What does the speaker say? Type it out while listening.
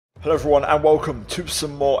Hello everyone and welcome to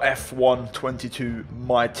some more F1 22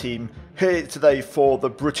 My Team. Here today for the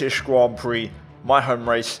British Grand Prix, my home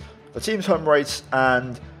race, the team's home race,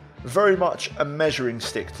 and very much a measuring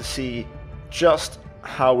stick to see just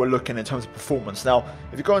how we're looking in terms of performance. Now,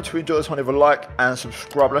 if you're going to enjoy this one, leave a like and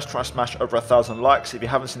subscribe. Let's try and smash over 1,000 likes. If you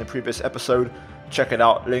haven't seen the previous episode, check it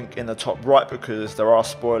out, link in the top right because there are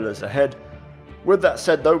spoilers ahead. With that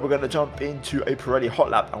said though, we're going to jump into a Pirelli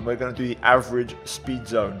Hotlap and we're going to do the average speed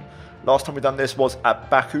zone. Last time we done this was at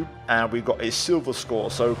Baku and we got a silver score,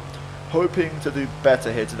 so hoping to do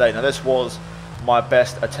better here today. Now this was my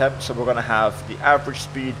best attempt, so we're going to have the average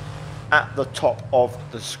speed at the top of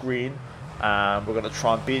the screen and we're going to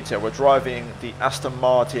try and beat it. We're driving the Aston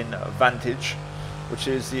Martin Vantage, which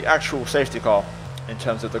is the actual safety car in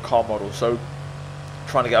terms of the car model, so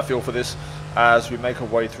trying to get a feel for this as we make our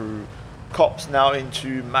way through Cops now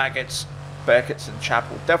into Maggots, Becketts and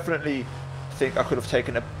Chapel. Definitely think I could have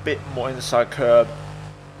taken a bit more inside curb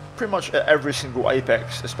pretty much at every single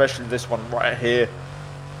apex, especially this one right here.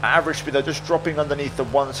 At average speed they're just dropping underneath the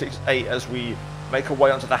 168 as we make our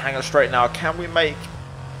way onto the hangar straight. Now can we make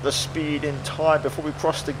the speed in time before we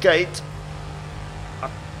cross the gate? I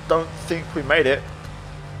don't think we made it.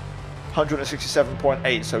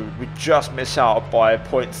 167.8, so we just miss out by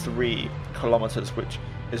 0.3 kilometers, which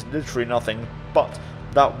is literally nothing, but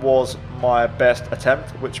that was my best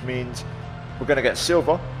attempt, which means we're going to get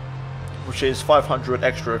silver, which is 500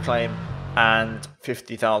 extra acclaim and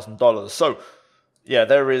 $50,000. So yeah,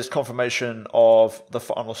 there is confirmation of the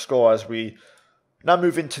final score as we now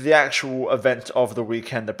move into the actual event of the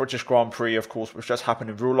weekend, the British Grand Prix, of course, which just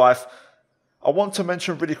happened in real life. I want to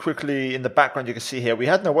mention really quickly, in the background you can see here, we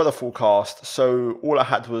had no weather forecast, so all I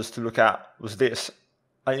had was to look at was this.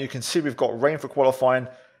 And you can see we've got rain for qualifying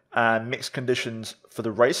and mixed conditions for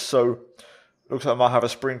the race. So looks like I might have a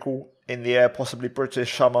sprinkle in the air, possibly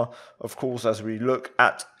British summer, of course, as we look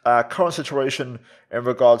at our current situation in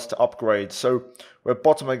regards to upgrades. So we're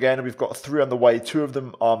bottom again. We've got 3 on the way. 2 of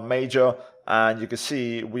them are major. And you can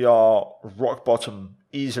see we are rock bottom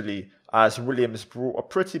easily as Williams brought a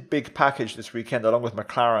pretty big package this weekend along with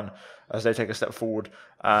McLaren as they take a step forward.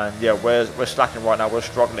 And yeah, we're slacking right now. We're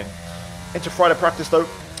struggling. Into Friday practice though,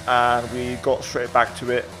 and we got straight back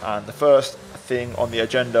to it, and the first thing on the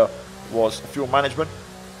agenda was fuel management.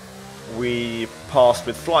 We passed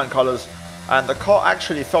with flying colours and the car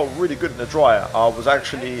actually felt really good in the dry. I was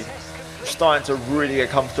actually starting to really get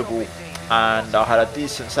comfortable and I had a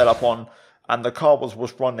decent setup on and the car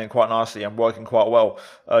was running quite nicely and working quite well.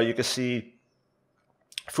 You can see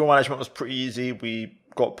fuel management was pretty easy. We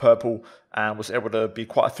got purple and was able to be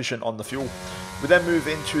quite efficient on the fuel. We then move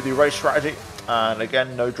into the race strategy, and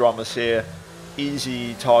again, no dramas here.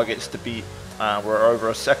 Easy targets to beat, and we're over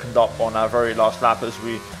a second up on our very last lap as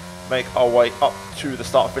we make our way up to the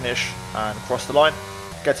start finish and cross the line,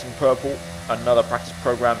 getting purple. Another practice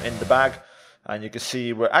program in the bag, and you can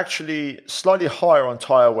see we're actually slightly higher on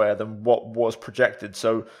tyre wear than what was projected,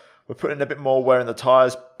 so we're putting a bit more wear in the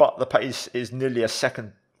tyres, but the pace is nearly a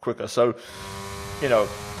second quicker, so you know,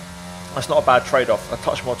 that's not a bad trade-off. A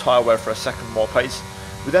touch more tyre wear for a second more pace.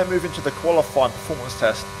 We then move into the qualifying performance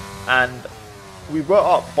test, and we were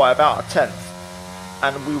up by about a tenth,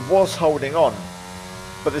 and we was holding on,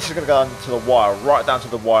 but this is going to go down to the wire, right down to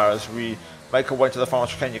the wire as we make our way to the final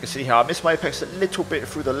chicane. You can see how I missed my apex a little bit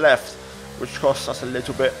through the left, which costs us a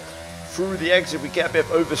little bit. Through the exit we get a bit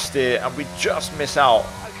of oversteer and we just miss out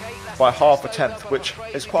by half a tenth, which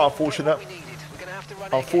is quite unfortunate.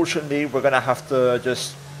 Unfortunately, we're going to have to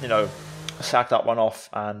just, you know, sack that one off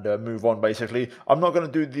and move on basically. I'm not going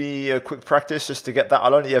to do the quick practice just to get that.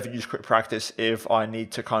 I'll only ever use quick practice if I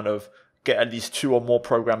need to kind of get at least 2 or more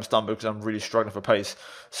programs done because I'm really struggling for pace.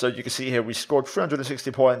 So you can see here we scored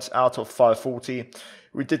 360 points out of 540.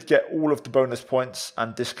 We did get all of the bonus points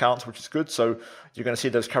and discounts, which is good. So you're going to see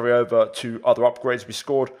those carry over to other upgrades. We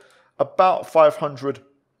scored about 500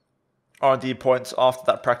 R&D points after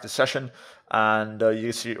that practice session, and you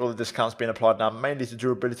can see all the discounts being applied now, mainly to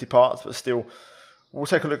durability parts, but still we'll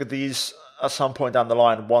take a look at these at some point down the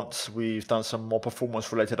line once we've done some more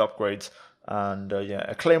performance related upgrades. And yeah,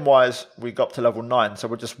 acclaim wise we got up to level 9, so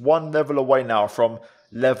we're just 1 level away now from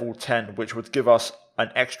level 10, which would give us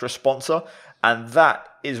an extra sponsor, and that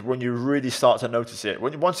is when you really start to notice it.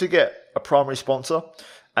 Once you get a primary sponsor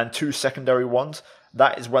and 2 secondary ones,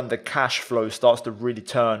 that is when the cash flow starts to really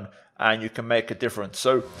turn and you can make a difference.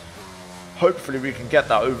 So hopefully we can get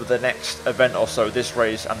that over the next event or so, this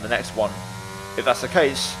race and the next one. If that's the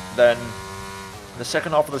case, then the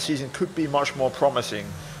second half of the season could be much more promising.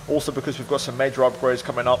 Also because we've got some major upgrades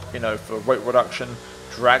coming up, you know, for weight reduction,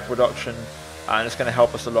 drag reduction, and it's going to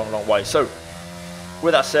help us a long way. So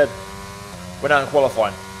With that said, we're now in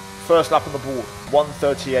qualifying. First lap on the board,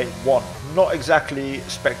 1:38.1. Not exactly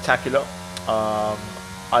spectacular.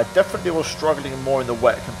 I definitely was struggling more in the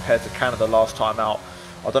wet compared to Canada last time out.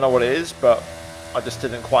 I don't know what it is, but I just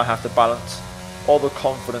didn't quite have the balance or the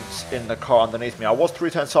confidence in the car underneath me. I was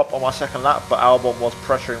 3/10 up on my second lap, but Albon was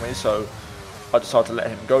pressuring me, so I decided to let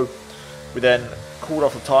him go. We then cooled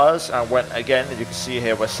off the tyres and went again, and you can see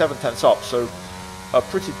here we're 7/10 up, so a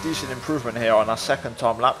pretty decent improvement here on our second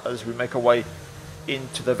time lap as we make our way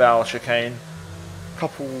into the Val chicane.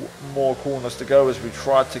 Couple more corners to go as we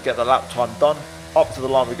tried to get the lap time done. Up to the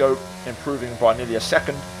line we go, improving by nearly a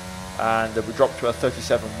second, and we dropped to a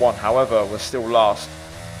 37.1. However, we're still last.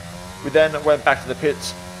 We then went back to the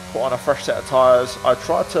pits, put on a fresh set of tyres. I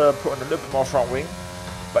tried to put in a little bit more front wing,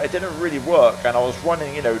 but it didn't really work, and I was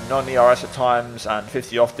running, you know, non-ERS at times and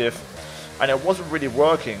 50 off diff, and it wasn't really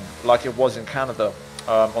working like it was in Canada.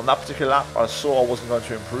 On that particular lap, I saw I wasn't going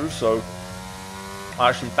to improve, so I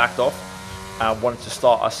actually backed off and wanted to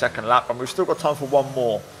start our second lap, and we've still got time for one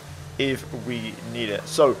more if we need it.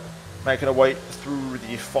 So making our way through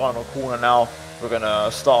the final corner now, we're going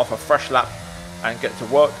to start off a fresh lap and get to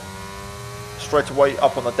work. Straight away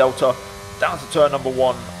up on the Delta, down to turn number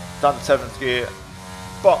 1, down to 7th gear,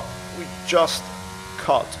 but we just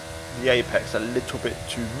cut the apex a little bit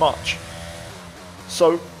too much.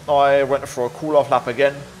 So I went for a cool off lap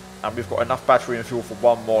again, and we've got enough battery and fuel for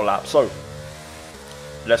one more lap. So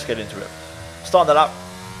let's get into it. Starting the lap,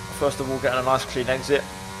 first of all getting a nice clean exit.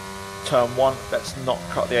 Turn 1, let's not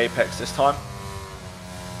cut the apex this time.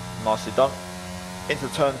 Nicely done. Into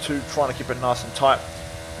turn 2, trying to keep it nice and tight.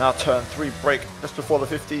 Now turn 3, brake just before the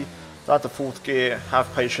 50, down to 4th gear,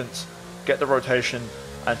 have patience, get the rotation,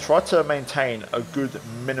 and try to maintain a good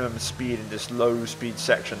minimum speed in this low speed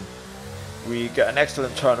section. We get an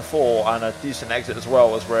excellent turn 4 and a decent exit as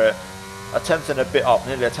well, as we're a tenth and a bit up,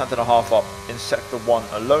 nearly a tenth and a half up in sector 1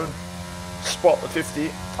 alone. Spot the 50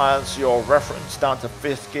 as your reference, down to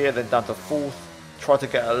 5th gear, then down to 4th. Try to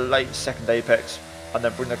get a late second apex and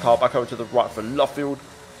then bring the car back over to the right for Luffield.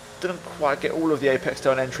 Didn't quite get all of the apex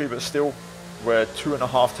turn entry, but still we're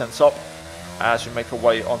 2.5 tenths up as we make our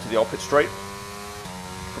way onto the off pit straight.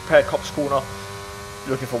 Prepare Copse corner,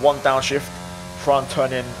 looking for one downshift, try and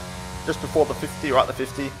turn in just before the 50 or at the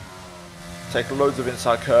 50. Take loads of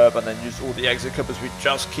inside curb and then use all the exit curb as we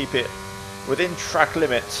just keep it within track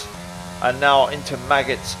limits. And now into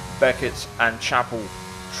Maggots, Beckett's and Chapel,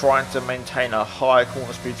 trying to maintain a high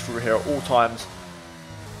corner speed through here at all times.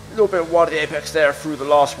 A little bit wide of the apex there through the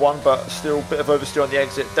last one, but still a bit of oversteer on the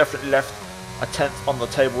exit. Definitely left a tenth on the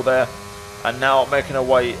table there. And now making our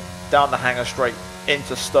way down the hanger straight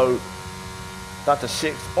into Stowe, down to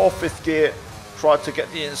 6th or 5th gear. Try to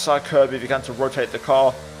get the inside curb if you can to rotate the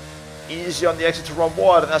car. Easy on the exit to run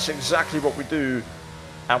wide, and that's exactly what we do.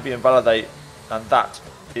 And we invalidate, and that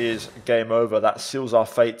is game over. That seals our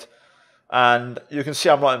fate. And you can see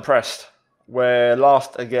I'm not impressed. We're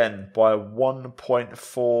last again by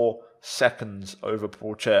 1.4 seconds over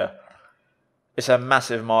Pourchaire. It's a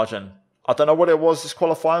massive margin. I don't know what it was this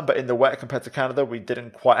qualifying, but in the wet compared to Canada, we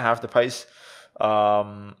didn't quite have the pace.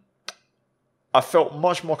 I felt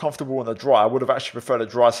much more comfortable in the dry. I would have actually preferred a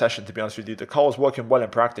dry session, to be honest with you. The car was working well in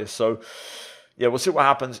practice, so yeah, we'll see what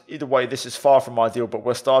happens. Either way, this is far from ideal, but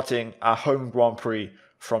we're starting our home Grand Prix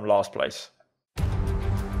from last place.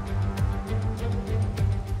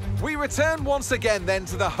 We return once again then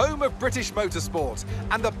to the home of British motorsport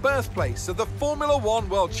and the birthplace of the Formula One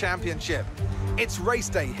World Championship. It's race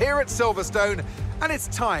day here at Silverstone, and it's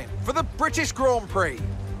time for the British Grand Prix.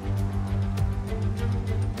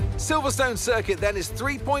 Silverstone circuit then is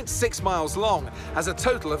 3.6 miles long, has a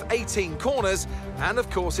total of 18 corners, and of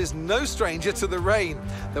course is no stranger to the rain.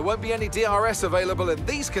 There won't be any DRS available in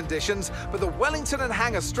these conditions, but the Wellington and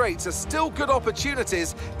Hanger straights are still good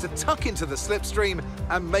opportunities to tuck into the slipstream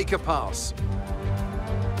and make a pass.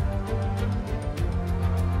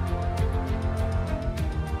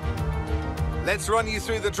 Let's run you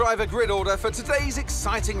through the driver grid order for today's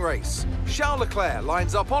exciting race. Charles Leclerc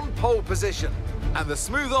lines up on pole position, and the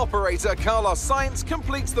smooth operator Carlos Sainz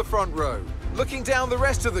completes the front row. Looking down the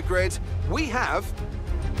rest of the grid, we have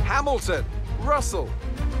Hamilton, Russell,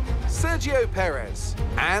 Sergio Perez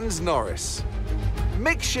and Norris,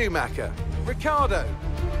 Mick Schumacher, Ricciardo,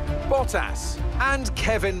 Bottas and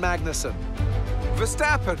Kevin Magnussen,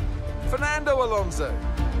 Verstappen, Fernando Alonso,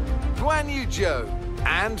 Guan Yu Zhou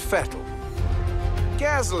and Vettel,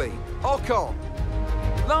 Gasly, Ocon,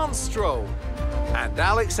 Lance Stroll and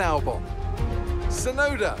Alex Albon,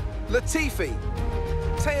 Tsunoda, Latifi,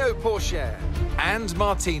 Théo Pourchaire and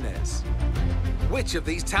Martinez. Which of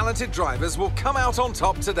these talented drivers will come out on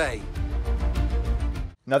top today?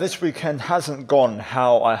 Now this weekend hasn't gone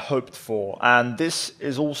how I hoped for, and this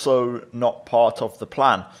is also not part of the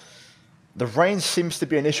plan. The rain seems to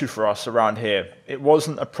be an issue for us around here. It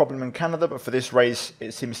wasn't a problem in Canada, but for this race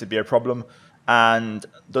it seems to be a problem, and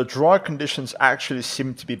the dry conditions actually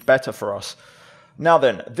seem to be better for us. Now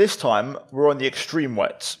then, this time we're on the extreme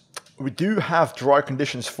wets. We do have dry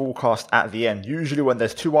conditions forecast at the end. Usually when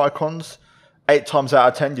there's two icons, 8 times out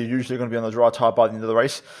of 10 you're usually going to be on the dry tyre by the end of the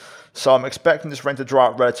race. So I'm expecting this rain to dry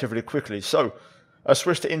out relatively quickly. So a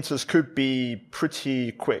switch to inters could be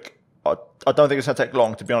pretty quick. I don't think it's going to take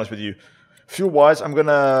long, to be honest with you. Fuel-wise, I'm going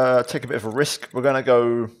to take a bit of a risk. We're going to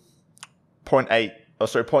go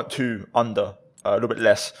 0.2 under, a little bit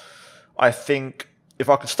less. I think if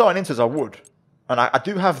I could start in inters, I would. And I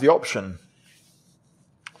do have the option.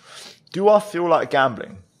 Do I feel like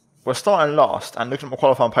gambling? We're starting last, and looking at my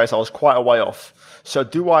qualifying pace, I was quite a way off. So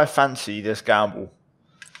do I fancy this gamble?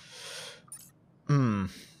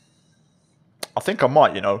 I think I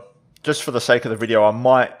might, you know. Just for the sake of the video, I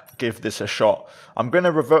might give this a shot. I'm going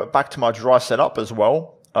to revert back to my dry setup as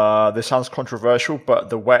well. This sounds controversial, but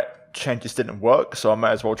the wet changes didn't work, so I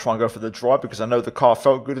might as well try and go for the dry because I know the car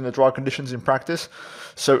felt good in the dry conditions in practice.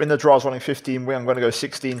 So in the dry I was running 15, I'm going to go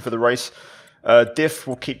 16 for the race. Diff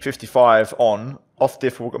will keep 55 on. Off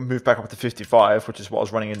diff will move back up to 55, which is what I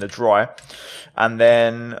was running in the dry. And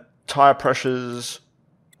then tyre pressures,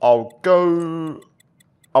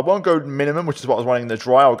 I won't go minimum, which is what I was running in the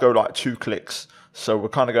dry. I'll go like 2 clicks. So we're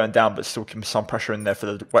kind of going down, but still keeping some pressure in there for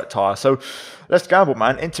the wet tyre. So let's gamble,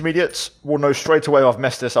 man. Intermediates, we'll know straight away if I've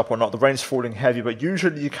messed this up or not. The rain's falling heavy, but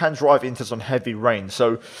usually you can drive inters on heavy rain.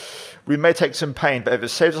 So we may take some pain, but if it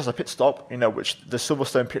saves us a pit stop, you know, which the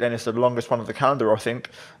Silverstone pit lane is the longest one of the calendar, I think,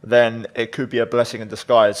 then it could be a blessing in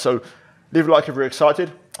disguise. So leave a like if you're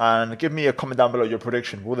excited, and give me a comment down below your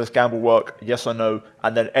prediction. Will this gamble work? Yes or no?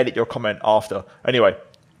 And then edit your comment after. Anyway,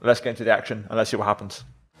 let's get into the action and let's see what happens.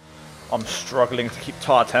 I'm struggling to keep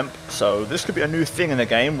tyre temp, so this could be a new thing in the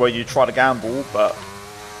game where you try to gamble, but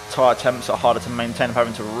tyre temps are harder to maintain,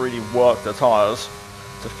 having to really work the tyres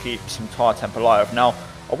to keep some tyre temp alive. Now,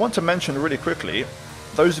 I want to mention really quickly,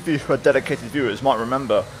 those of you who are dedicated viewers might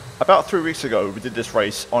remember, about 3 weeks ago we did this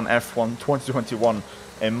race on F1 2021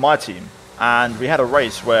 in my team, and we had a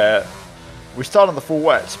race where we started on the full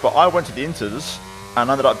wets, but I went to the inters and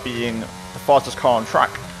ended up being the fastest car on track.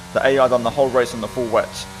 The AI done the whole race on the full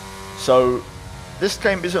wets. So this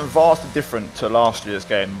game isn't vastly different to last year's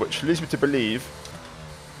game, which leads me to believe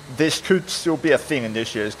this could still be a thing in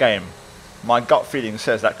this year's game. My gut feeling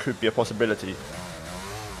says that could be a possibility.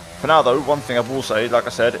 For now though, one thing I will say, like I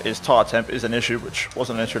said, is tyre temp is an issue, which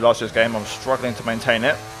wasn't an issue last year's game. I'm struggling to maintain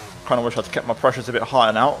it. Kind of wish I'd kept my pressures a bit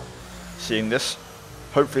higher now, seeing this.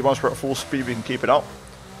 Hopefully once we're at full speed we can keep it up.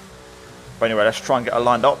 But anyway, let's try and get it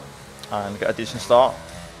lined up and get a decent start.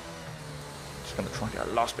 Just going to try and get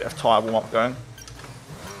a last bit of tyre warm up going.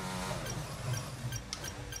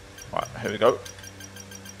 Right, here we go.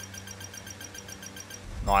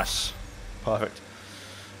 Nice. Perfect.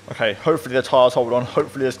 Okay, hopefully the tyres hold on.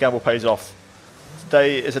 Hopefully this gamble pays off.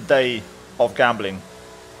 Today is a day of gambling.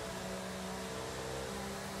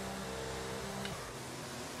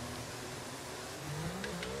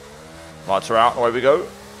 Lights are out, away we go.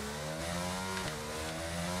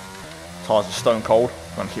 Tyres are stone cold.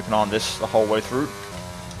 I'm going to keep an eye on this the whole way through.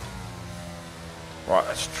 Right,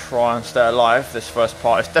 let's try and stay alive this first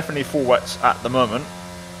part. It's definitely full wets at the moment,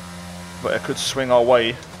 but it could swing our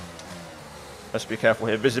way. Let's be careful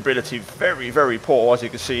here. Visibility very, very poor, as you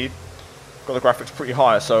can see. Got the graphics pretty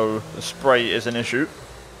high, so the spray is an issue.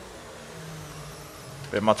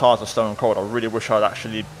 But if my tyres are stone cold, I really wish I'd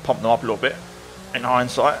actually pumped them up a little bit in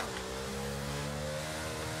hindsight.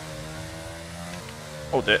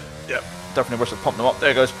 Oh dear, yeah, definitely wish I'd pumped them up.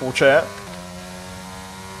 There goes Paul Chair.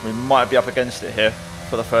 We might be up against it here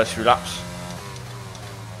for the first few laps.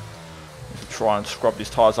 Need to try and scrub these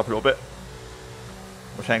tyres up a little bit,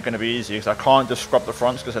 which ain't going to be easy because I can't just scrub the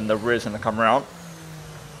fronts because then the rear's going to come around.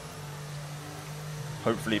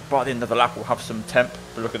 Hopefully by the end of the lap we'll have some temp.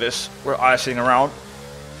 But look at this, we're icing around.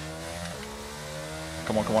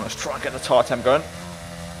 Come on, let's try and get the tyre temp going.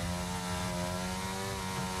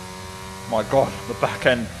 My god, the back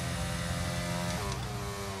end.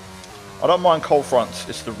 I don't mind cold fronts,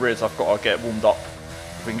 it's the rears I've got to get warmed up.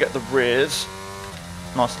 If we can get the rears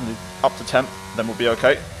nice and up to temp, then we'll be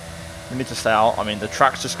okay. We need to stay out. I mean, the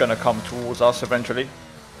track's just going to come towards us eventually.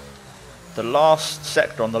 The last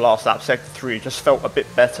sector on the last lap, sector 3, just felt a bit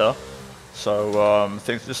better. So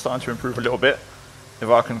things are just starting to improve a little bit. If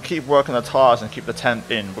I can keep working the tyres and keep the temp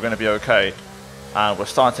in, we're going to be okay. And we're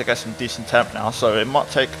starting to get some decent temp now, so it might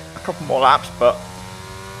take a couple more laps, but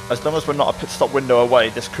as long as we're not a pit stop window away,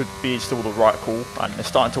 this could be still the right call, and it's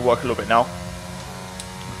starting to work a little bit now.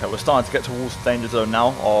 Okay, we're starting to get towards the danger zone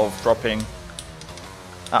now of dropping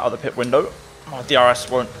out of the pit window. My ERS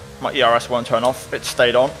won't turn off, it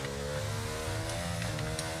stayed on.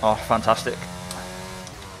 Oh, fantastic.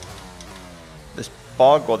 This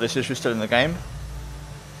bug or this issue is still in the game.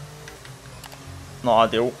 Not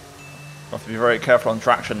ideal. I have to be very careful on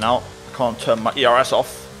traction now. I can't turn my ERS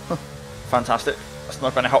off. Fantastic. That's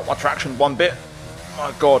not going to help my traction one bit.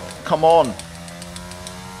 My god, come on.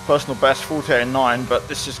 Personal best 48.9, but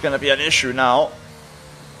this is going to be an issue now.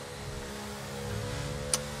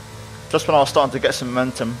 Just when I was starting to get some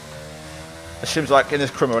momentum, it seems like in this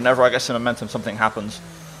crimmer, whenever I get some momentum, something happens.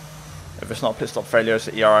 If it's not pit stop failure, it's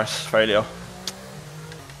the ERS failure.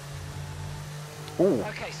 Ooh.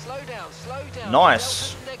 Okay, slow down.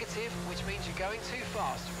 Nice. Negative, which means you're going too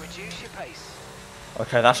fast. Reduce your pace.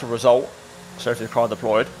 Okay, that's a result. Safety car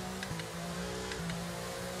deployed.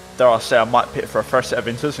 Dare I say I might pit for a fresh set of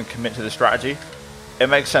inters and commit to this strategy. It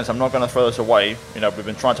makes sense, I'm not going to throw this away. You know, we've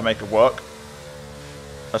been trying to make it work.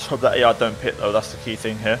 Let's hope that AI don't pit though, that's the key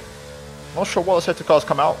thing here. Not sure why the safety cars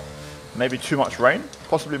come out. Maybe too much rain,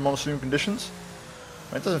 possibly monsoon conditions.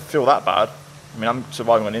 I mean, it doesn't feel that bad. I mean, I'm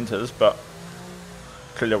surviving on inters, but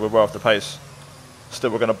clearly we're well off the pace.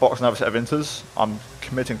 Still, we're going to box another set of inters. I'm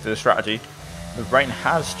committing to this strategy. The rain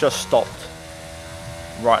has just stopped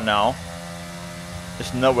right now.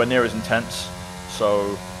 It's nowhere near as intense,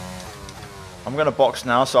 so I'm going to box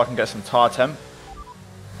now so I can get some tyre temp.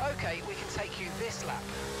 Okay, we can take you this lap.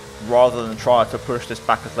 Rather than try to push this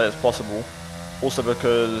back as late as possible. Also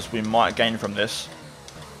because we might gain from this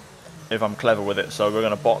if I'm clever with it, so we're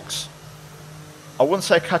going to box. I wouldn't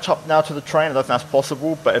say catch up now to the train, I don't think that's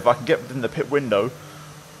possible, but if I can get within the pit window,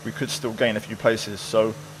 we could still gain a few places.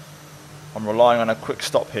 So I'm relying on a quick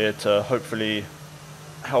stop here to hopefully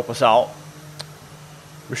help us out.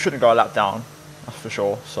 We shouldn't go a lap down, that's for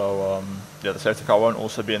sure. So yeah, the safety car won't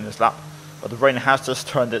also be in this lap, but the rain has just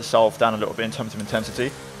turned itself down a little bit in terms of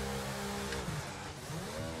intensity.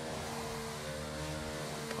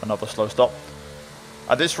 Another slow stop.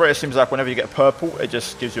 At this rate, it seems like whenever you get purple, it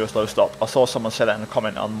just gives you a slow stop. I saw someone say that in a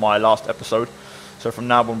comment on my last episode. So from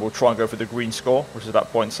now on, we'll try and go for the green score, which is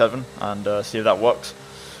about 0.7, and see if that works.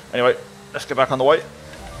 Anyway, let's get back on the way.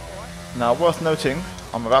 Now, worth noting,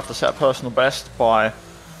 I'm about to set a personal best by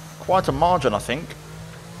quite a margin, I think.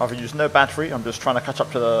 I've used no battery. I'm just trying to catch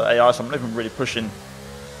up to the AI, so I'm not even really pushing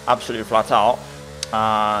absolutely flat out.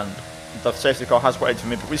 And the safety car has waited for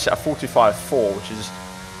me, but we set a 45.4, which is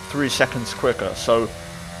 3 seconds quicker. So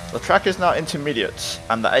the track is now intermediates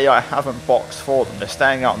and the AI haven't boxed for them. They're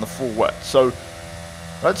staying out in the full wet. So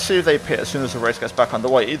let's see if they pit as soon as the race gets back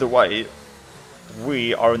underway. Either way,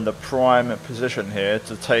 we are in the prime position here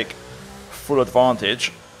to take full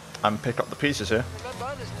advantage and pick up the pieces here.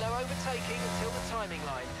 Remember, there's no overtaking until the timing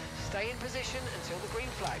line. Stay in position until the green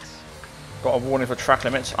flags. Got a warning for track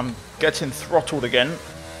limits. I'm getting throttled again.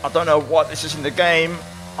 I don't know what this is in the game.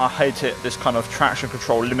 I hate it, this kind of traction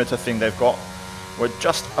control limiter thing they've got. We're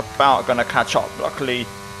just about going to catch up. Luckily,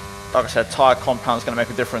 like I said, tyre compound is going to make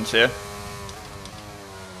a difference here.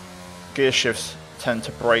 Gear shifts tend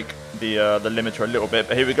to break the limiter a little bit,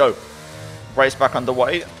 but here we go. Race back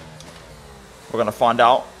underway. We're going to find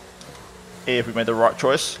out if we made the right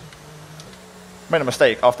choice. Made a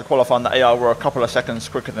mistake after qualifying. The AI were a couple of seconds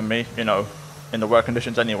quicker than me, you know, in the wet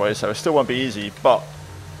conditions anyway, so it still won't be easy, but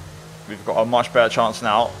we've got a much better chance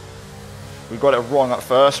now. We got it wrong at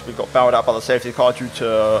first. We got bailed out by the safety car due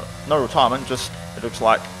to no retirement, just it looks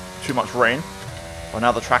like too much rain. But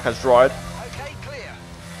now the track has dried. Okay, clear.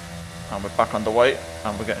 And we're back underway,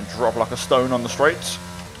 and we're getting dropped like a stone on the straights.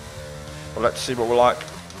 But let's see what we're like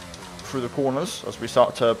through the corners as we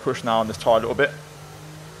start to push now on this tyre a little bit.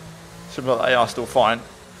 Seems like the AI is still fine.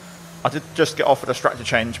 I did just get off with a strategy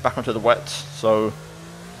change back onto the wets, so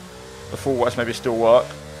the full wets maybe still work,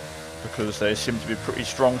 because they seem to be pretty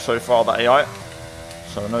strong so far, the AI.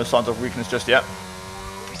 So no signs of weakness just yet.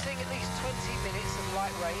 We'll be seeing at least 20 minutes of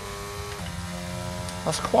light rain.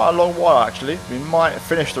 That's quite a long while actually. We might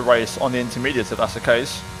finish the race on the intermediates if that's the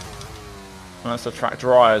case. Unless the track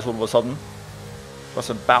dries all of a sudden. Got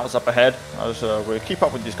some battles up ahead as we'll keep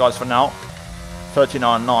up with these guys for now.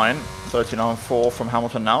 39.9, 39.4 from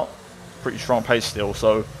Hamilton now. Pretty strong pace still,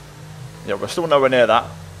 so yeah, we're still nowhere near that.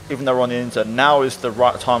 Even though we're on the Inter, now is the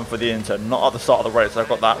right time for the Inter, not at the start of the race. I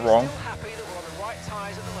got that wrong.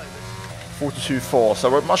 42.4,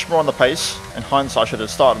 so we're much more on the pace. In hindsight, I should have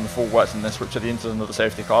started in the full wets and then switched to the Inter under the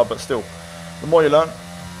safety car, but still, the more you learn,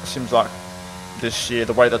 it seems like this year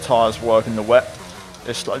the way the tyres work in the wet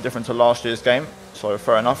is slightly different to last year's game, so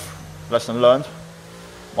fair enough, lesson learned.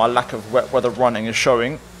 my lack of wet weather running is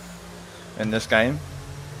showing in this game.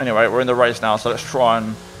 Anyway, we're in the race now, so let's try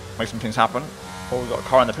and make some things happen. Oh, we've got a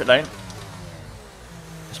car in the pit lane.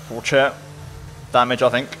 It's poor chair. Damage, I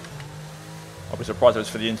think. I'll be surprised if it's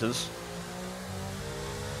for the Inters.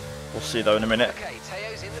 We'll see though in a minute. Okay,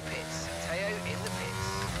 Teo's in the pits. Teo in the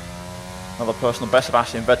pits. Another personal best,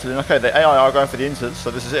 Sebastian Vettel. Okay, the AI are going for the Inters, so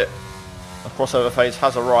this is it. The crossover phase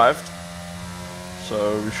has arrived.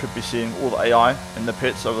 So we should be seeing all the AI in the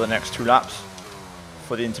pits over the next 2 laps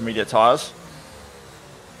for the intermediate tyres.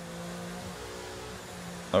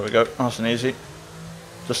 There we go, nice and easy.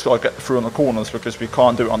 Just got to get through on the corners because we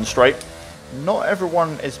can't do it on the straight. Not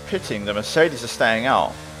everyone is pitting, the Mercedes are staying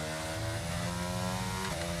out.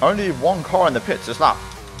 Only 1 car in the pits this lap.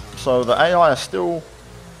 So the AI are still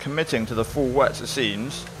committing to the full wets, it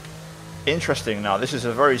seems. Interesting now, this is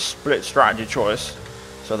a very split strategy choice.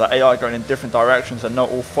 So the AI going in different directions and not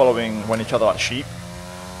all following one each other like sheep.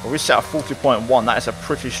 But we set a 40.1, that is a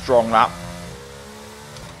pretty strong lap.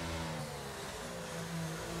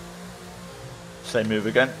 Same move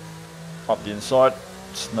again, up the inside.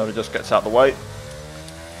 Snow just gets out of the way.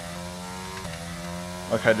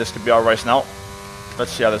 Okay, this could be our race now.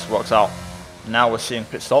 Let's see how this works out. Now we're seeing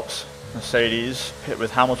pit stops. Mercedes pit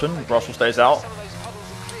with Hamilton, Okay, Russell stays out. some of those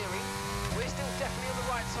puddles are clearing. We're still definitely on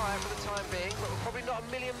the right tyre for the time being, but we're probably not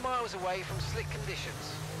a million miles away from slick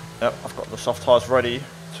conditions. Yep, I've got the soft tyres ready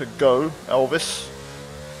to go, Elvis.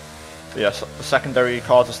 But yes, the secondary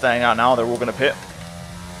cars are staying out now, they're all going to pit.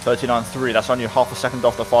 39.3, that's only half a second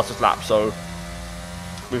off the fastest lap, so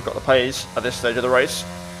we've got the pace at this stage of the race.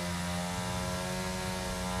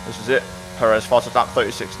 This is it. Perez fastest lap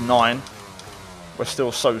 36.9. We're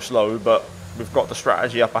still so slow, but we've got the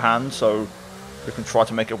strategy upper hand, so we can try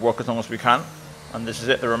to make it work as long as we can. And this is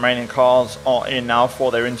it. The remaining cars are in now for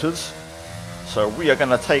their Inters. So we are going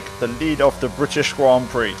to take the lead of the British Grand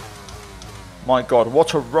Prix. My God,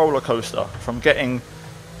 what a roller coaster from getting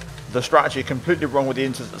the strategy completely wrong with the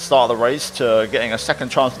Inters at the start of the race to getting a second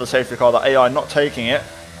chance for the safety car, the AI not taking it,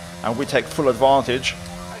 and we take full advantage.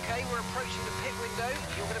 Okay, we're approaching the pit window.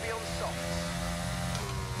 You're going to be on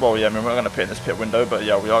softs. Well, yeah, I mean, we're going to pit in this pit window, but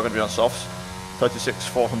yeah, we are going to be on softs.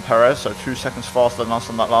 36.4 from Perez, so 2 seconds faster than us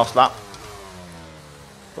on that last lap.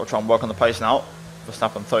 Got to try and work on the pace now.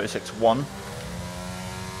 Verstappen 36.1.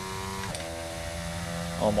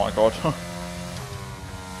 Oh my God.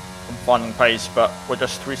 I'm finding pace, but we're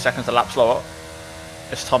just 3 seconds a lap slower.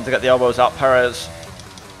 It's time to get the elbows out. Perez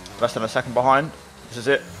less than a second behind. This is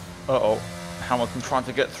it. Uh-oh. Hamilton trying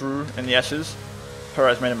to get through in the S's.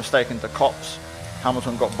 Perez made a mistake into Cops.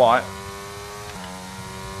 Hamilton got by.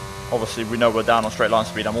 Obviously, we know we're down on straight line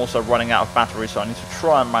speed. I'm also running out of battery, so I need to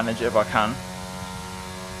try and manage it if I can.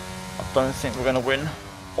 I don't think we're going to win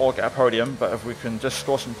or get a podium, but if we can just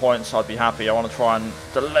score some points, I'd be happy. I want to try and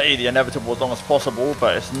delay the inevitable as long as possible,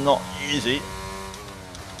 but it's not easy.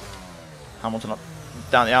 Hamilton up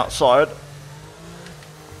down the outside.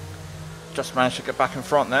 Just managed to get back in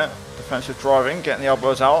front there. Defensive driving, getting the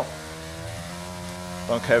elbows out.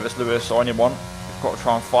 Don't care if it's Lewis or anyone. We've got to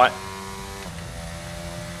try and fight.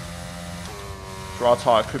 Dry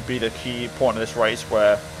tyre could be the key point of this race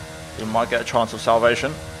where we might get a chance of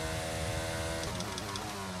salvation.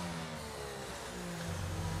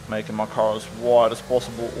 Making my car as wide as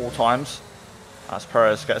possible all times as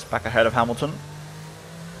Perez gets back ahead of Hamilton.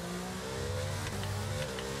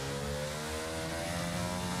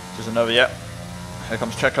 This isn't over yet. Here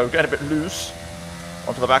comes Checo, getting a bit loose.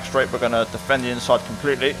 Onto the back straight, we're going to defend the inside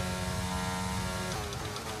completely.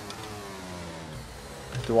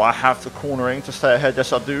 Do I have the cornering to stay ahead?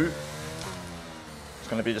 Yes, I do. It's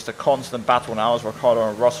going to be just a constant battle now as Ricciardo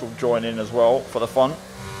and Russell join in as well for the fun.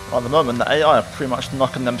 At the moment, the AI are pretty much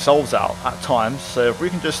knocking themselves out at times, so if we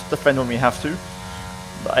can just defend when we have to,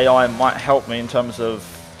 the AI might help me in terms of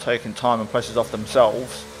taking time and places off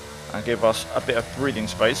themselves and give us a bit of breathing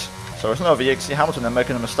space. So it's not over yet. See Hamilton, they're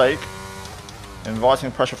making a mistake,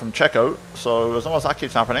 inviting pressure from Checo, so as long as that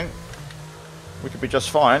keeps happening, we could be just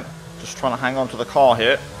fine. Just trying to hang on to the car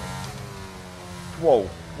here. Whoa,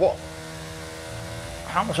 what?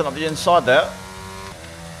 Hamilton on the inside there.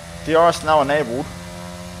 DRS now enabled.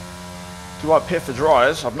 Do I pit for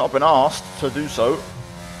dries? I've not been asked to do so.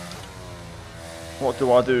 What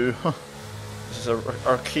do I do? This is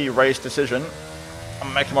a key race decision.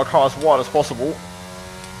 I'm making my car as wide as possible.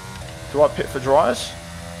 Do I pit for dries?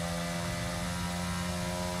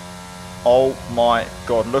 Oh my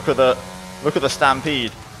God! Look at the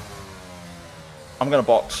stampede. I'm gonna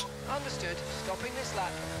box. Understood. Stopping this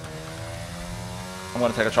lap. I'm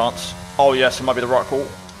gonna take a chance. Oh yes, it might be the right call.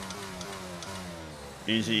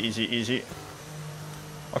 Easy, easy, easy.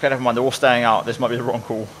 Okay, never mind, they're all staying out. This might be the wrong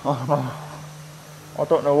call. Oh no. I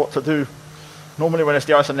don't know what to do. Normally when it's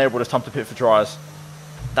the ice enabled, it's time to pit for dryers.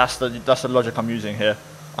 That's the logic I'm using here.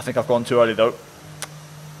 I think I've gone too early though.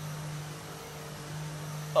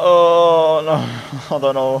 Oh no, I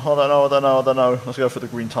don't know. Let's go for the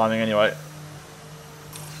green timing anyway.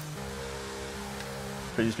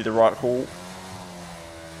 Please be the right call.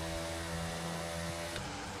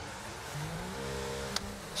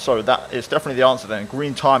 So that is definitely the answer then.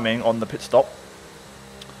 Green timing on the pit stop.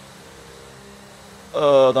 I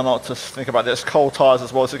don't know what to think about this. Cold tyres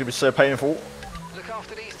as well, this is going to be so painful. Look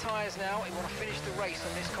after these tyres now. You want to finish the race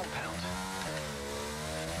on this compound.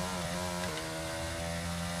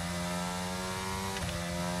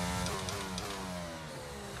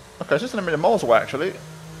 Okay, it's just a million miles away actually.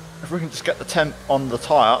 If we can just get the temp on the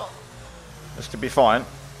tyre, this could be fine.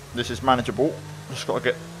 This is manageable. Just got to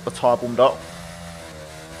get the tyre warmed up.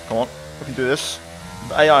 Come on, we can do this.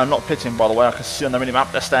 The AI are not pitting, by the way. I can see on the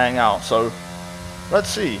minimap they're staying out. So let's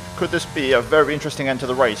see. Could this be a very interesting end to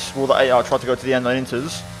the race? Will the AI try to go to the end on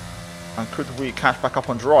inters? And could we catch back up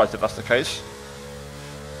on dries if that's the case?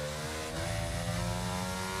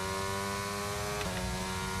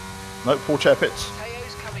 Nope, Paul Chair pits.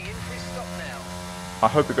 I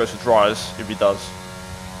hope it goes to dries if he does.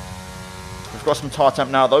 We've got some tyre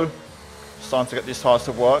temp now though. It's time to get these tyres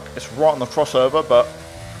to work. It's right on the crossover, but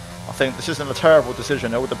I think this isn't a terrible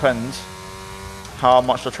decision. It all depends how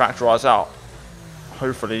much the track dries out.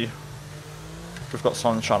 Hopefully we've got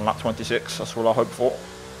sunshine lap 26. That's all I hope for.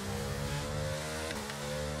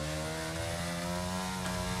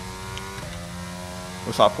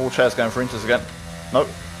 Looks like Paul Chair's going for inters again. Nope.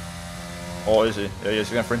 Or is he? Yeah, he is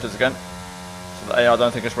going for inters again. So the AI I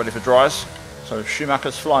don't think it's ready for dries. So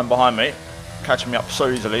Schumacher's flying behind me, catching me up so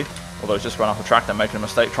easily. Although he's just run off the track and making a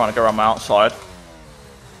mistake trying to go around my outside.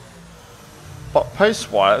 But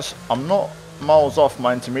pace-wise, I'm not miles off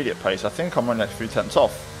my intermediate pace. I think I'm only a few tenths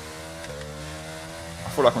off. I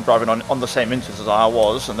feel like I'm driving on the same inters as I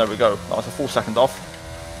was, and there we go. That was a full second off.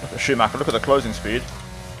 Look at Schumacher, look at the closing speed.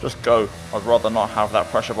 Just go. I'd rather not have that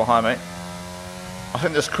pressure behind me. I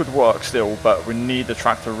think this could work still, but we need the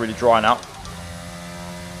track to really dry now.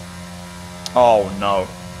 Oh no.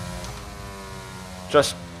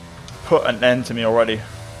 Just put an end to me already.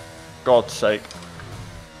 God's sake.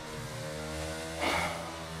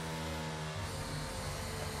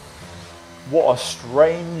 What a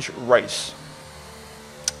strange race.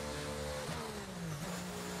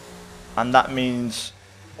 And that means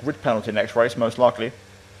grid penalty next race, most likely.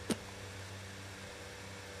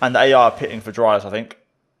 And the AI are pitting for dryers, I think.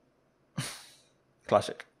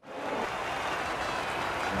 Classic.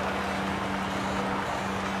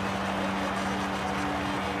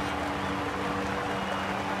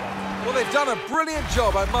 Well, they've done a brilliant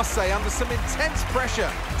job, I must say, under some intense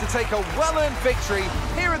pressure to take a well-earned victory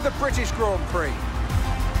here at the British Grand Prix.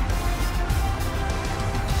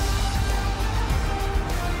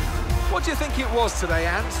 What do you think it was today,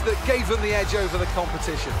 Ant, that gave them the edge over the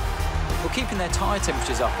competition? Well, keeping their tyre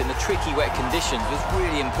temperatures up in the tricky wet conditions was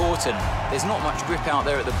really important. There's not much grip out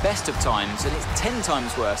there at the best of times, and it's 10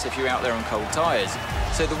 times worse if you're out there on cold tyres.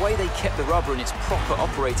 So the way they kept the rubber in its proper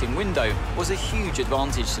operating window was a huge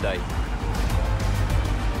advantage today.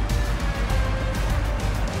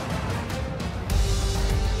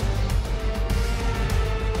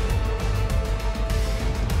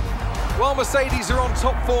 Well, Mercedes are on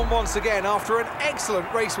top form once again after an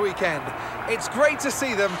excellent race weekend. It's great to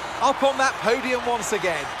see them up on that podium once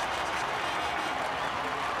again.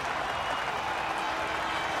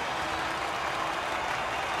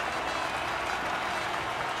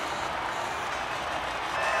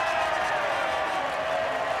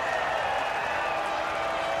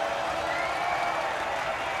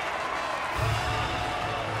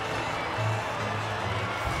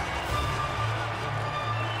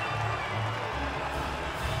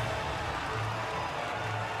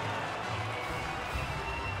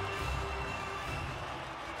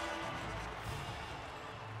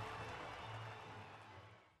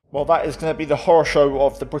 Well, that is going to be the horror show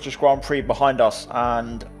of the British Grand Prix behind us,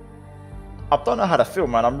 and I don't know how to feel,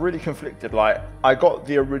 man. I'm really conflicted. Like, I got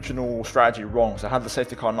the original strategy wrong, so had the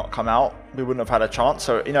safety car not come out, we wouldn't have had a chance.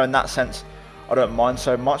 So, you know, in that sense, I don't mind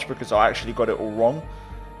so much because I actually got it all wrong.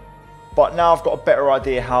 But now I've got a better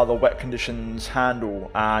idea how the wet conditions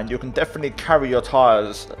handle, and you can definitely carry your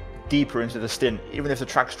tyres deeper into the stint. Even if the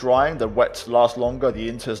track's drying, the wets last longer, the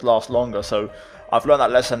inters last longer. So I've learned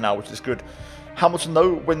that lesson now, which is good. Hamilton,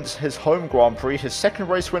 though, wins his home Grand Prix, his second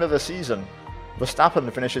race win of the season. Verstappen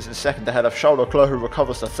finishes in second ahead of Charles Leclerc, who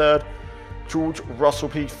recovers to third. George Russell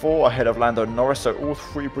P4 ahead of Lando Norris, so all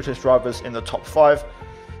three British drivers in the top 5.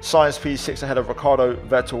 Sainz P6 ahead of Ricciardo,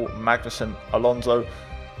 Vettel, Magnussen, Alonso.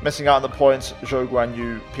 Missing out on the points, Zhou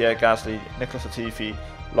Guanyu, Pierre Gasly, Nicolas Latifi,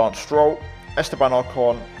 Lance Stroll, Esteban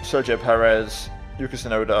Ocon, Sergio Perez, Yuki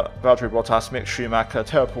Tsunoda, Valtteri Bottas, Mick Schumacher,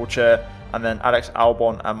 Teo Pourchaire, and then Alex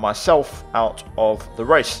Albon and myself out of the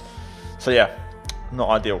race. So yeah, not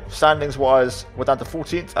ideal. Standings wise, we're down to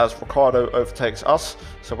 14th as Ricciardo overtakes us.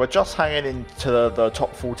 So we're just hanging into the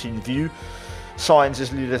top 14 view.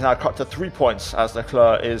 Sainz's lead is now cut to 3 points as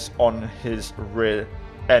Leclerc is on his rear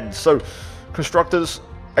end. So constructors,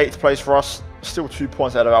 8th place for us, still 2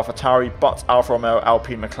 points out of AlphaTauri, but Alfa Romeo,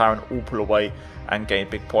 Alpine, McLaren all pull away and gain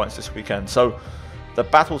big points this weekend. So the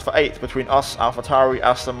battles for 8th between us, AlphaTauri,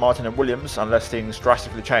 Aston Martin and Williams, unless things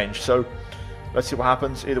drastically change. So let's see what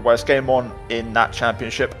happens. Either way, it's game on in that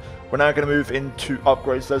championship. We're now going to move into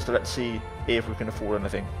upgrades though, so let's see if we can afford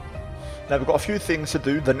anything. Now we've got a few things to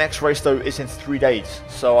do. The next race though is in 3 days,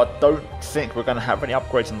 so I don't think we're going to have any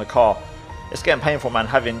upgrades in the car. It's getting painful, man.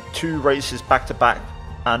 Having 2 races back to back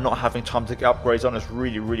and not having time to get upgrades on is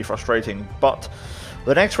really, really frustrating. But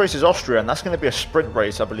the next race is Austria, and that's going to be a sprint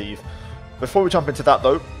race, I believe. Before we jump into that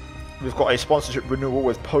though, we've got a sponsorship renewal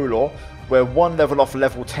with Polar. We're 1 level off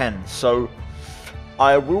level 10, so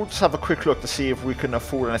I will just have a quick look to see if we can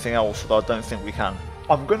afford anything else, though I don't think we can.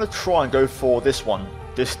 I'm going to try and go for this one,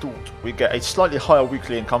 Distort. We get a slightly higher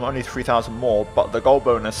weekly income, only 3,000 more, but the goal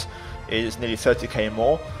bonus is nearly 30k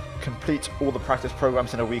more. Complete all the practice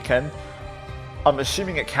programs in a weekend. I'm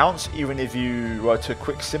assuming it counts even if you were to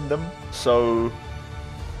quick sim them, so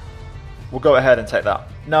we'll go ahead and take that.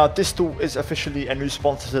 Now, Distal is officially a new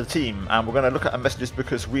sponsor to the team, and we're going to look at our messages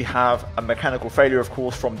because we have a mechanical failure, of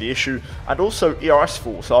course, from the issue, and also ERS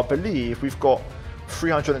fault. So I believe we've got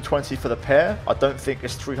 320 for the pair. I don't think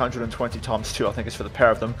it's 320 times 2. I think it's for the pair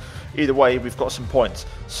of them. Either way, we've got some points.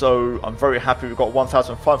 So I'm very happy. We've got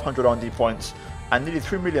 1,500 R&D points and nearly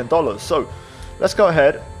 $3 million. So let's go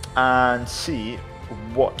ahead and see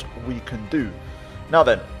what we can do. Now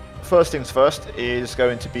then, first things first is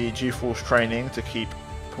going to be G-Force training to keep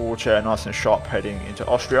Pourchaire nice and sharp heading into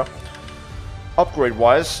Austria. Upgrade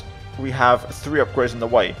wise, we have 3 upgrades in the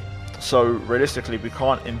way. So realistically, we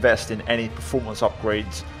can't invest in any performance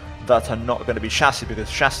upgrades that are not going to be chassis, because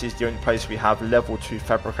chassis is the only place we have level 2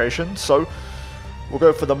 fabrication. So we'll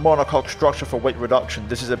go for the monocoque structure for weight reduction.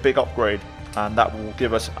 This is a big upgrade, and that will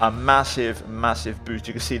give us a massive boost.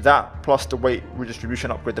 You can see that plus the weight redistribution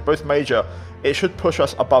upgrade, they're both major. It should push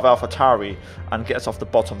us above AlphaTauri and get us off the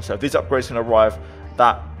bottom. So if these upgrades can arrive,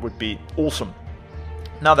 that would be awesome.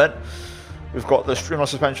 Now then, we've got the streamline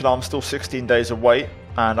suspension arm still 16 days away,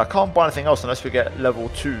 and I can't buy anything else unless we get level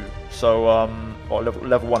 2, so or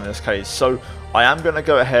level 1 in this case. So I am going to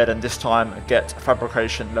go ahead and this time get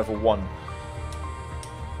fabrication level 1.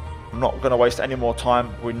 I'm not going to waste any more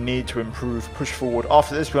time. We need to improve, push forward.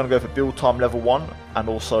 After this, we're going to go for build time level 1, and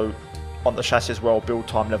also on the chassis as well, build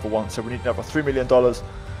time level 1. So we need another $3 million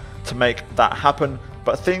to make that happen.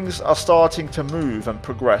 But things are starting to move and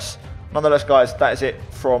progress. Nonetheless, guys, that is it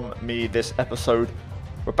from me this episode.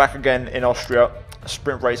 We're back again in Austria. A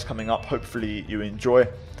sprint race coming up. Hopefully you enjoy.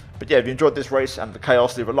 But yeah, if you enjoyed this race and the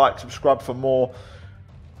chaos, leave a like, subscribe for more.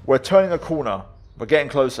 We're turning a corner. We're getting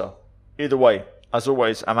closer. Either way, as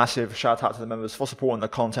always, a massive shout out to the members for supporting the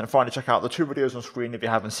content. Finally, check out the 2 videos on screen if you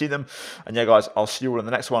haven't seen them. And yeah, guys, I'll see you all in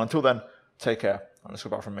the next one. Until then, take care. And let's go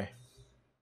back from me.